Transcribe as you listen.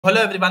Hello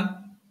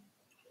everyone,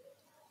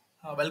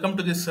 welcome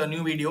to this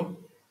new video.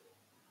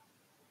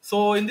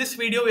 So in this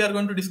video we are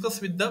going to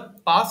discuss with the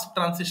pass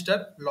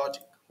transistor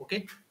logic.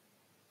 Okay,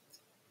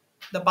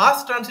 the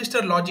pass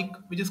transistor logic,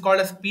 which is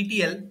called as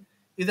PTL,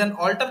 is an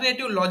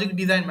alternative logic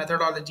design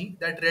methodology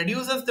that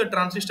reduces the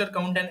transistor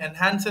count and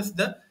enhances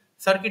the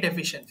circuit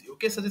efficiency.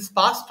 Okay, so this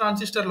pass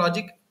transistor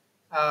logic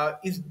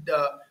is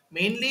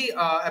mainly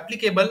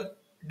applicable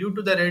due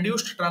to the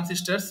reduced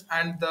transistors,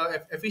 and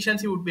the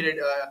efficiency would be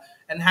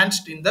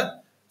enhanced in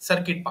the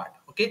circuit part.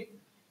 Okay,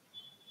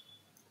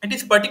 it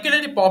is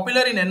particularly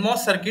popular in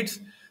NMOS circuits,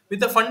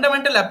 with the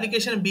fundamental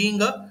application being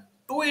a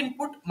two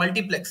input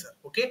multiplexer.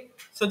 Okay,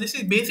 so this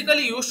is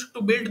basically used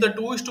to build the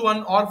 2 is to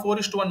 1 or 4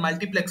 is to 1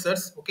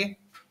 multiplexers. Okay,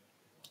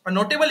 a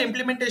notable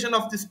implementation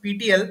of this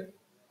PTL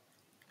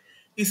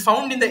is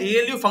found in the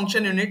ALU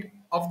function unit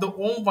of the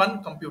OHM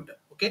 1 computer.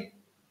 Okay,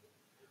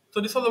 so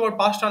this was about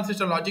pass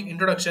transistor logic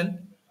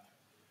introduction.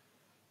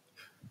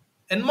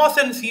 NMOS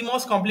and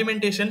CMOS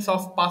complementations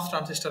of pass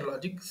transistor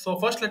logic. So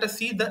first let us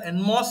see the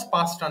NMOS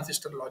pass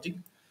transistor logic.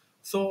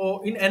 So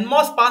in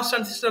NMOS pass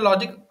transistor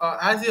logic,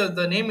 as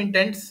the name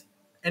intends,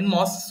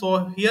 NMOS.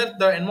 So here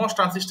the NMOS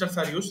transistors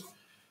are used.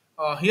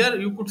 Here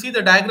you could see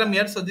the diagram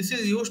here. So this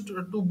is used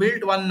to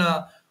build one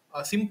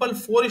simple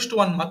 4 is to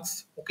 1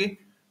 mux. Okay,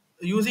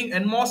 using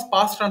NMOS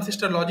pass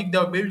transistor logic, they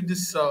have built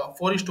this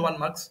 4 is to 1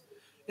 mux.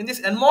 In this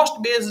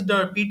NMOS based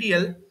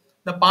PTL,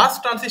 the pass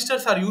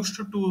transistors are used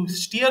to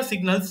steer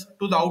signals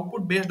to the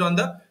output based on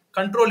the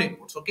control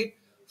inputs. Okay,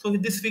 so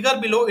this figure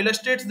below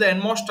illustrates the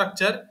NMOS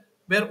structure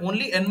where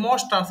only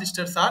NMOS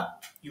transistors are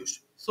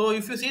used. So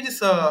if you see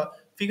this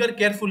figure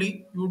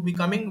carefully, you would be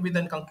coming with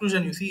a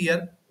conclusion. You see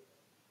here.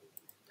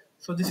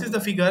 So this is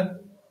the figure.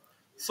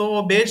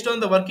 So based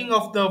on the working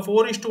of the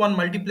 4 is to 1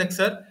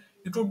 multiplexer,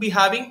 it would be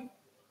having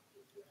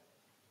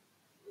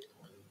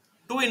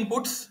two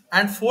inputs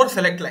and four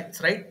select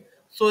lines, right?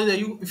 So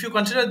if you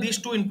consider these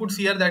two inputs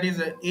here, that is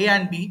A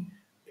and B,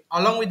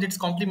 along with its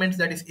complements,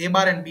 that is A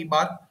bar and B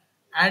bar,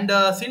 and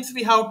since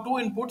we have two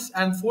inputs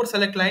and four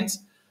select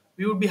lines,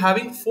 we would be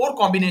having four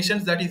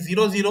combinations, that is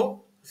 0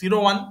 0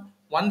 0 1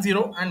 1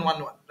 0 and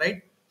 1 1,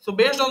 right? So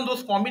based on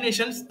those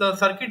combinations, the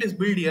circuit is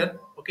built here.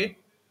 Okay,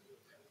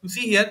 you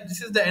see here,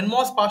 this is the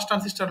NMOS pass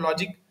transistor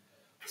logic.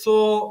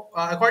 So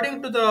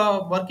according to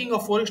the working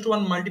of 4 is to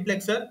 1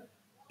 multiplexer,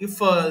 if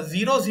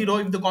 0 0,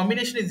 if the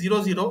combination is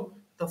 0 0,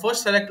 the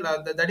first select,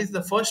 that is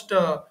the first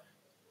uh,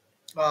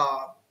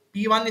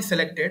 P1 is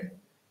selected,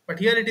 but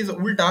here it is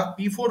ulta,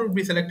 P4 would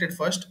be selected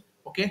first.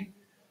 Okay,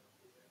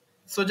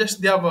 so just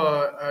they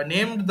have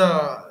named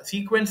the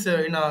sequence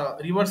in a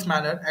reverse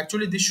manner.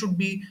 Actually, this should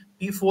be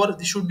P4,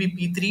 this should be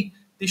P3,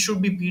 this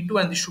should be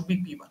P2, and this should be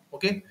P1.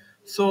 Okay,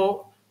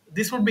 so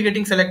this would be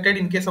getting selected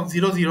in case of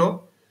 0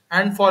 0,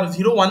 and for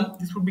 0 1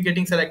 this would be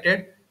getting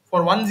selected.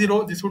 For 1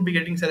 0 this would be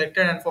getting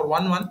selected, and for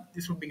 1 1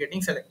 this would be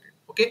getting selected.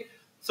 Okay,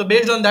 so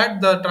based on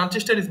that, the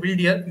transistor is built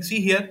here. You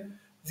see here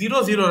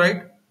 0 0,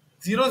 right?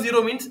 0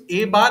 0 means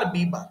A bar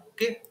B bar.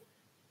 Okay,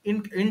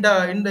 in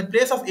the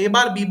place of A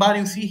bar B bar,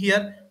 you see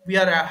here we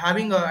are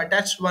having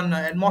attached one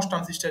NMOS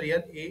transistor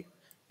here,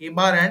 A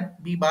bar and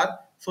B bar,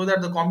 so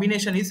that the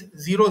combination is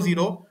 0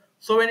 0.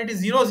 So when it is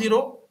 0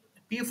 0,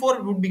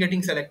 P4 would be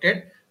getting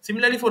selected.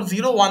 Similarly for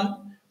 0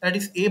 1, that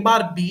is A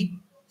bar B.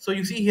 So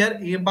you see here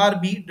A bar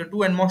B, the two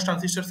NMOS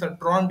transistors are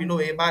drawn below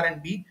A bar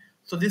and B,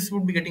 so this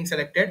would be getting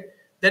selected.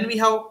 Then we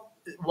have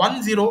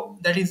 1 0,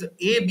 that is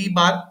A B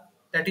bar,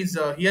 that is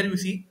here you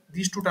see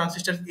these two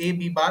transistors A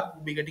B bar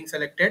would be getting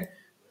selected.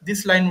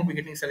 This line would be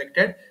getting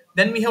selected.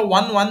 Then we have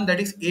 1 1,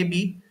 that is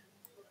AB.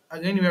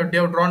 Again they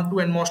have drawn two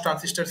NMOS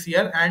transistors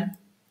here, and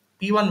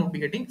P1 would be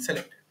getting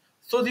selected.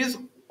 So these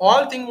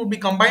all things would be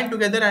combined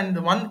together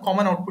and one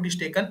common output is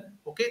taken.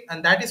 Okay,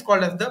 and that is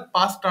called as the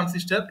pass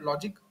transistor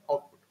logic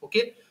output.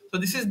 Okay, so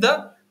this is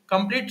the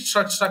complete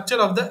structure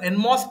of the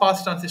NMOS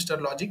pass transistor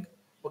logic.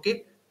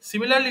 Okay,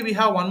 similarly we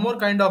have one more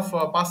kind of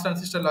pass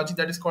transistor logic,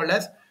 that is called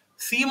as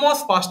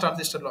CMOS pass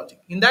transistor logic.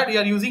 In that we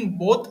are using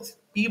both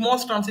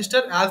PMOS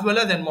transistor as well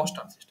as NMOS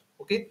transistor.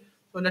 Okay,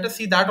 so let us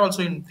see that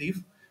also in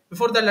brief.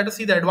 Before that, let us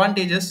see the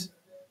advantages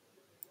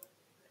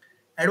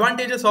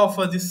of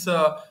this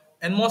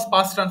NMOS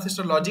pass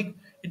transistor logic.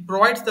 It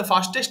provides the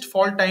fastest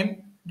fall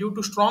time due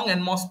to strong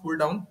NMOS pull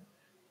down,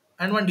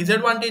 and one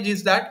disadvantage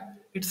is that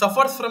it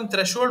suffers from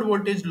threshold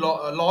voltage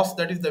loss,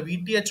 that is the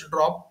VTH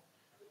drop,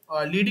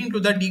 leading to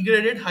the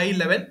degraded high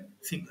level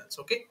signals.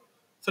 Okay,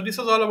 so this is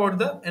all about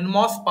the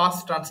NMOS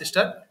pass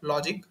transistor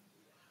logic.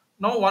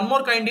 Now one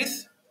more kind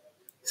is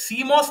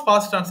CMOS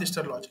pass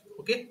transistor logic.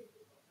 Okay,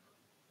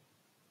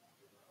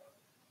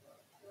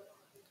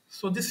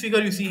 so this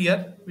figure you see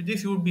here, with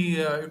this you would be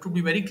it would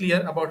be very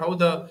clear about how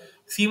the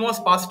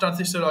CMOS pass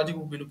transistor logic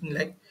would be looking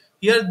like.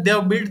 Here they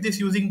have built this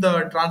using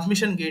the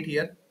transmission gate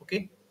here.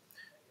 Okay,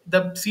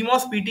 the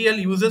CMOS PTL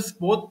uses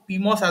both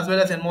PMOS as well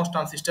as NMOS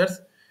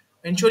transistors,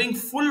 ensuring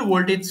full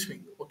voltage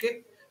swing.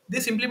 Okay,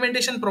 this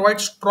implementation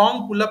provides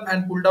strong pull up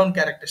and pull down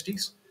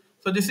characteristics.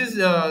 So this is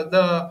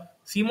the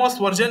CMOS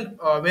version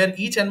where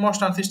each NMOS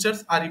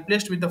transistors are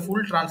replaced with the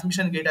full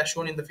transmission gate as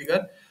shown in the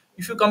figure.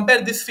 If you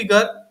compare this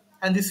figure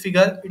and this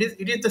figure,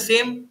 it is the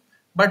same,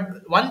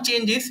 but one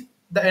change is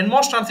the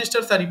NMOS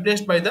transistors are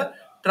replaced by the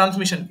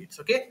transmission gates.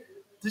 Okay,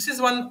 this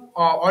is one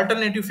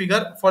alternative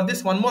figure. For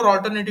this, one more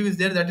alternative is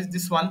there, that is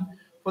this one.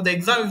 For the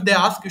exam, if they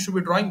ask, you should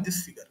be drawing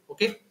this figure.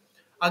 Okay,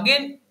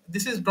 again,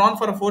 this is drawn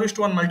for a 4 is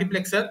to 1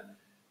 multiplexer.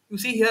 You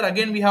see here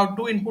again we have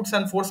two inputs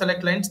and four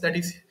select lines, that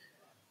is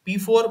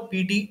P4,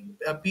 PT,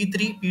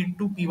 P3,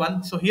 P2,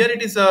 P1. So here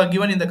it is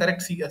given in the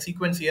correct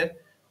sequence here.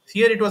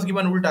 Here it was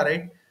given ulta,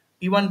 right?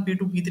 P1, P2,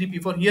 P3,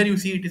 P4. Here you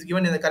see it is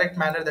given in the correct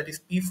manner, that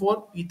is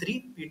P4,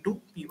 P3,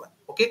 P2, P1.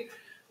 Okay.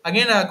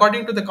 Again,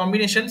 according to the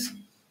combinations,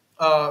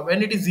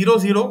 when it is 0,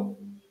 0,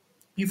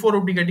 P4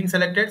 would be getting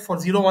selected, for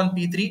 0, 1,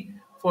 P3,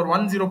 for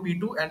 1, 0,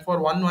 P2, and for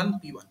 1, 1,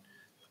 P1.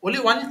 Only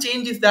one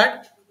change is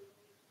that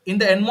in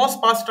the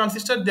NMOS pass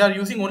transistor, they are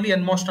using only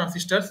NMOS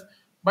transistors.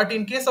 But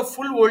in case of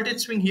full voltage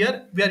swing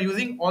here, we are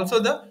using also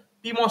the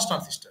PMOS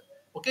transistor.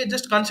 Okay,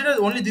 just consider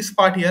only this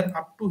part here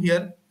up to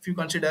here. If you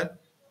consider,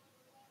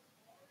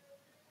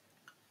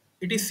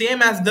 it is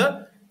same as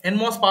the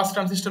NMOS pass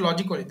transistor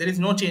logic only. There is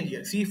no change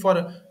here. See,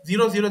 for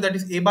 0, 0, that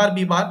is A bar,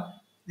 B bar.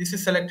 This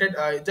is selected.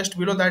 Just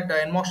below that,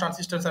 NMOS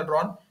transistors are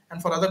drawn,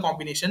 and for other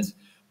combinations.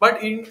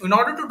 But in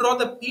order to draw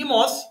the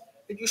PMOS,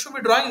 you should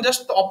be drawing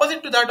just the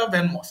opposite to that of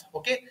NMOS.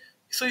 Okay.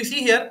 So you see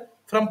here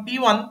from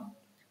P1,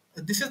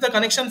 this is the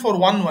connection for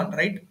 1, 1,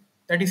 right?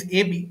 That is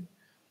AB.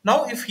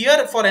 Now, if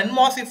here for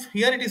NMOS, if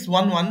here it is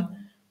 1,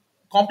 1,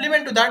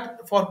 complement to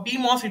that for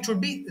PMOS, it should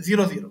be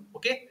 0, 0.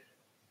 Okay,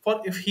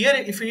 for if here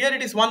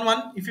it is 1,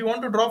 1, if you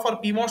want to draw for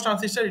PMOS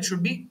transistor, it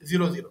should be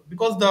 0, 0,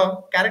 because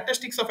the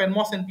characteristics of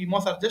NMOS and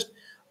PMOS are just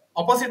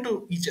opposite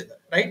to each other,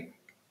 right?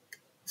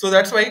 So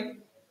that's why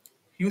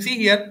you see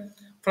here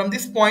from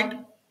this point,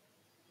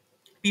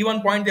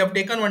 P1 point, they have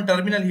taken one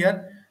terminal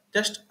here,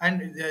 just,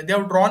 and they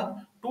have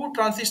drawn two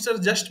transistors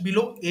just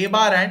below A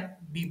bar and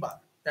B bar,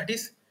 that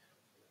is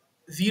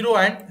 0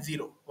 and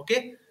 0.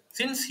 Okay,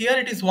 since here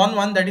it is 1,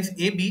 1, that is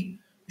AB, you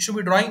should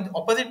be drawing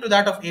opposite to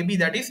that of AB,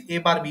 that is A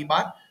bar, B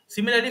bar.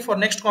 Similarly, for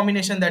next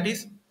combination, that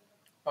is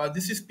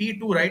this is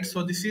P2, right?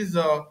 So this is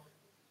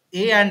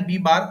A and B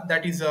bar,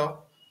 that is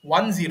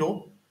 1,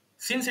 0.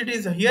 Since it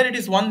is here it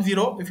is 1,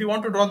 0, if you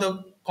want to draw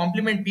the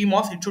complement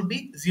PMOS, it should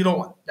be 0,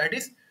 1, that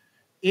is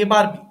A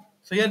bar, B.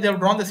 So here they have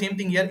drawn the same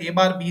thing here, A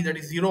bar, B, that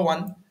is 0,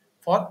 1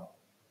 for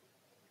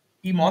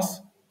PMOS.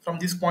 From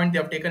this point they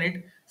have taken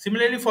it.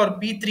 Similarly for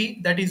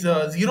P3, that is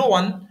 0,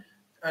 1,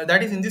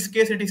 that is in this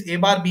case it is A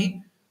bar,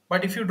 B,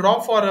 but if you draw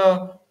for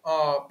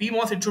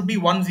PMOS, it should be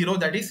 1, 0,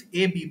 that is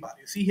A, B bar.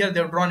 You see here they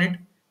have drawn it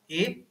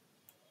A,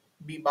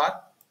 B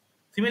bar.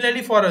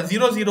 Similarly for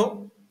 0,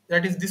 0,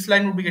 that is this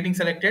line would be getting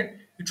selected,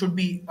 it should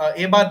be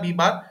A bar, B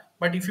bar,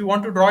 but if you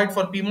want to draw it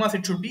for PMOS,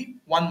 it should be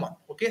 1, 1.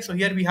 Okay, so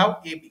here we have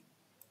AB.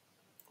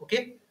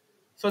 Okay,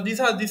 so this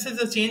is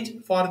the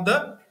change for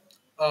the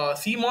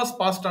CMOS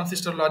pass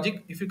transistor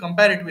logic if you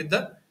compare it with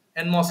the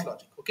NMOS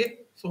logic. Okay,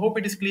 so hope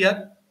it is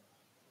clear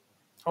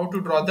how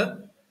to draw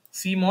the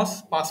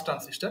CMOS pass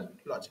transistor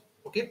logic.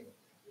 Okay,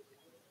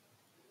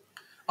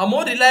 a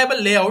more reliable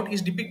layout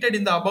is depicted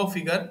in the above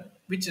figure,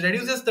 which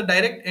reduces the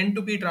direct N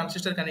to P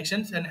transistor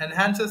connections and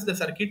enhances the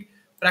circuit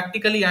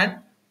practically and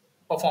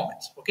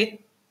performance.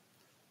 Okay,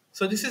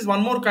 so this is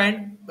one more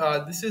kind.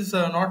 This is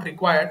not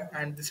required,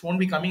 and this won't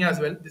be coming as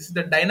well. This is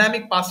the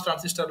dynamic pass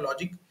transistor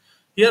logic.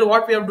 Here,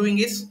 what we are doing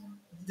is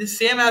the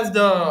same as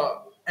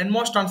the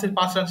NMOS transistor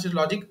pass transistor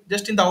logic.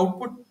 Just in the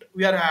output,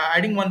 we are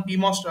adding one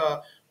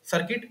PMOS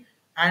circuit,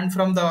 and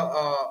from the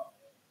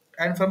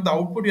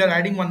output, we are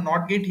adding one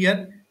NOT gate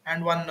here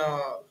and one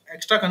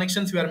extra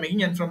connections we are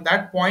making, and from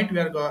that point, we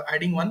are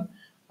adding one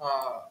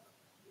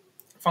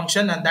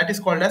function, and that is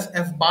called as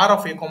f bar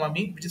of a comma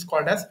b, which is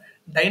called as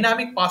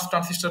dynamic pass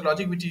transistor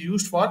logic, which is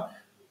used for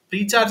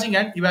precharging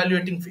and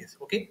evaluating phase.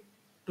 Okay,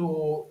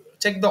 to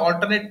check the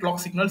alternate clock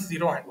signals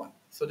 0 and 1.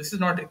 So this is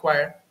not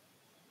required.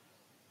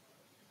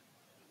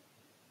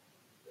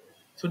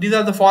 So these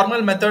are the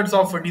formal methods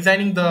of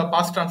designing the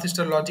pass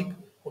transistor logic.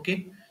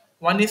 Okay,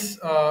 one is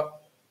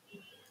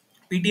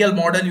PTL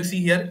model. You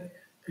see here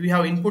we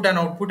have input and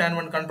output and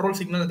one control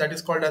signal, that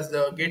is called as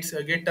the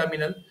gate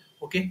terminal.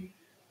 Okay,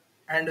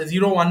 and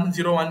 0, 1,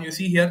 0, 1, you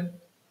see here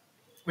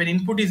when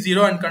input is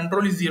 0 and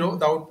control is 0,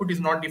 the output is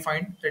not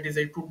defined, that is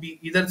it would be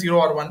either 0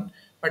 or 1.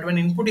 But when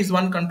input is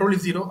 1, control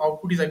is 0,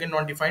 output is again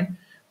not defined.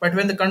 But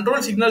when the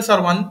control signals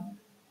are 1,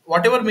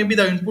 whatever may be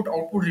the input,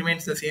 output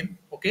remains the same.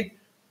 Okay,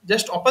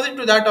 just opposite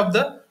to that of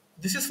the,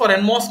 this is for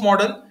NMOS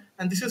model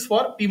and this is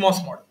for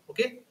PMOS model.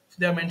 Okay, so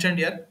they are mentioned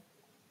here.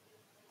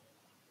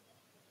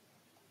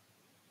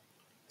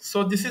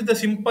 So this is the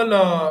simple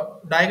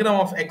diagram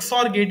of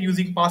XOR gate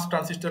using pass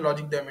transistor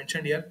logic they are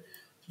mentioned here.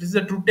 This is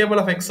the truth table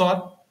of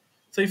XOR.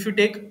 So if you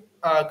take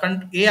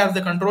A as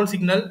the control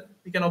signal,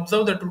 we can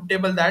observe the truth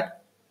table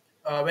that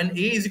when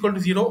A is equal to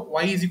 0,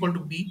 Y is equal to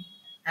B,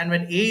 and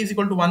when A is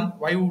equal to 1,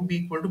 Y would be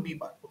equal to B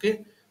bar.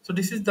 Okay, so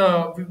this is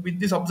the, with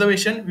this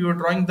observation, we were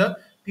drawing the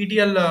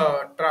PTL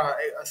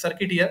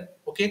circuit here.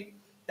 Okay,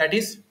 that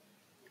is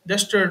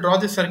just draw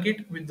this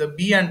circuit with the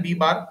B and B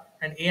bar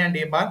and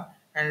A bar,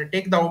 and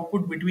take the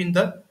output between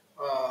the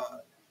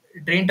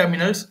drain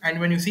terminals. And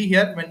when you see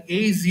here, when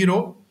A is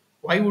 0,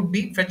 Y would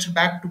be fetched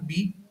back to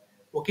B.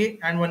 Okay,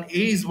 and when A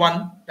is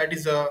 1, that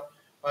is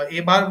A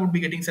bar would be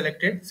getting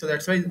selected, so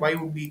that's why Y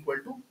would be equal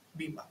to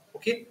B bar.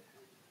 Okay,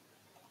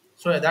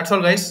 so yeah, that's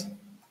all, guys.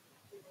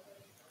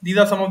 These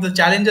are some of the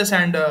challenges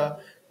and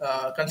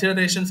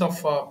considerations of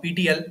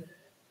PTL.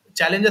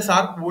 Challenges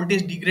are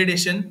voltage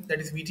degradation, that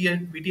is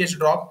VTH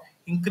drop,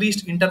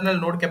 increased internal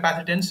node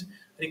capacitance,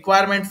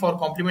 requirement for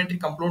complementary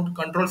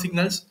control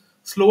signals,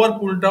 slower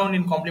pull down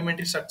in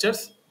complementary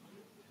structures,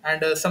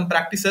 and some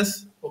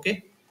practices.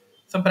 Okay,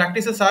 some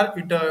practices are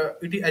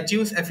it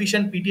achieves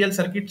efficient PTL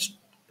circuits.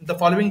 The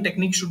following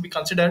techniques should be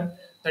considered,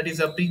 that is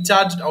a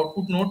pre-charged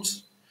output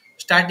nodes,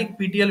 static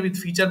PTL with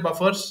feature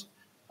buffers,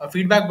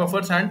 feedback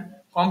buffers, and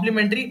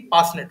complementary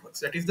pass networks,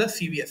 that is the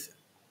CVS.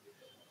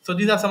 So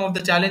these are some of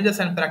the challenges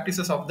and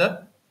practices of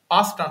the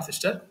pass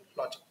transistor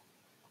logic.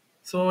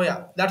 So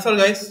yeah, that's all,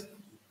 guys.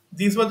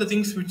 These were the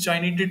things which I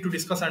needed to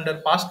discuss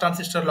under pass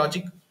transistor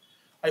logic.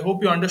 I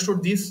hope you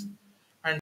understood these.